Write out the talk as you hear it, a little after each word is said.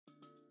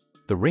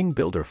The Ring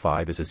Builder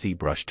 5 is a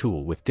ZBrush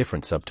tool with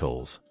different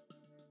subtools.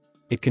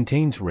 It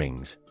contains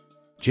rings,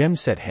 gem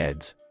set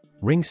heads,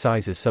 ring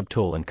sizes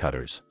subtool and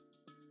cutters.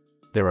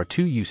 There are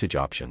 2 usage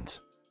options.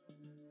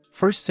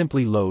 First,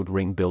 simply load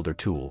Ring Builder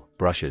tool,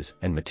 brushes,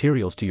 and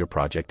materials to your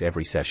project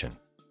every session.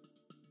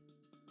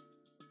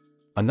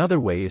 Another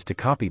way is to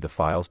copy the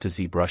files to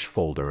ZBrush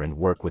folder and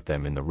work with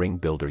them in the Ring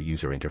Builder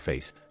user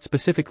interface,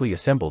 specifically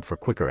assembled for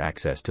quicker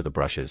access to the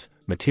brushes,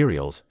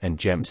 materials, and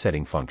gem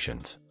setting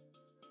functions.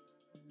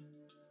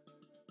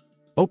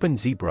 Open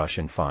ZBrush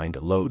and find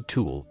Load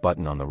Tool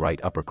button on the right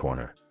upper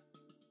corner.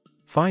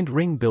 Find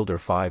Ring Builder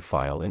 5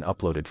 file in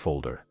Uploaded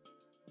folder.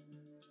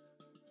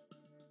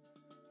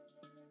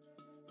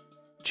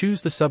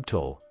 Choose the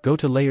subtool, go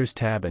to Layers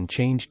tab and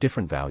change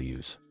different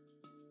values.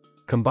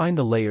 Combine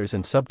the layers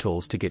and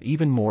subtools to get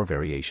even more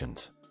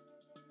variations.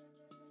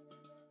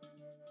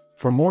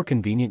 For more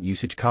convenient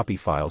usage, copy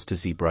files to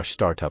ZBrush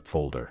Zstartup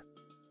folder.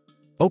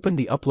 Open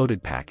the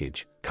uploaded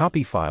package,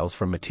 copy files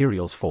from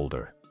Materials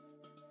folder.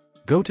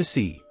 Go to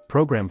C,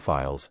 Program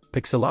Files,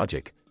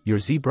 Pixsalogic, your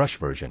ZBrush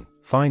version,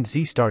 find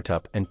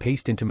Zstartup and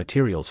paste into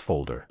Materials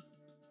folder.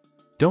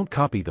 Don't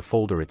copy the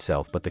folder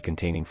itself but the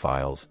containing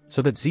files,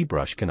 so that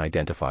ZBrush can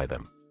identify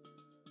them.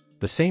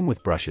 The same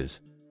with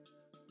brushes.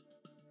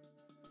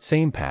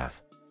 Same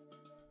path,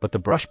 but the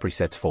brush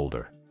presets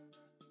folder.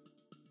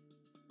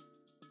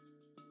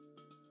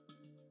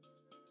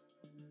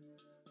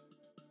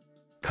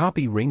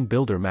 Copy Ring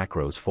Builder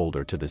macros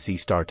folder to the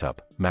Zstartup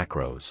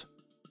macros,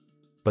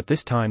 but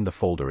this time the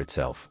folder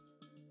itself.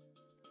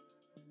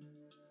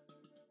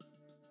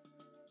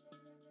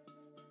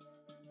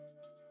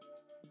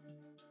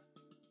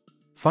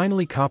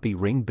 Finally, copy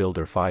Ring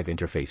Builder 5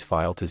 interface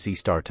file to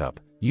Zstartup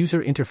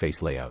user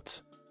interface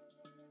layouts.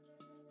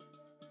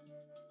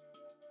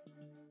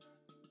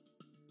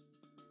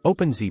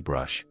 Open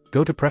ZBrush,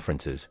 go to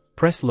Preferences,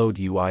 press Load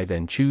UI,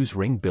 then choose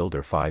Ring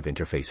Builder 5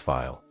 interface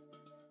file.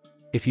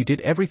 If you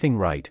did everything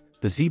right,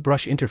 the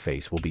ZBrush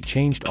interface will be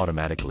changed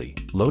automatically,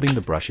 loading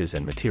the brushes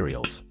and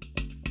materials.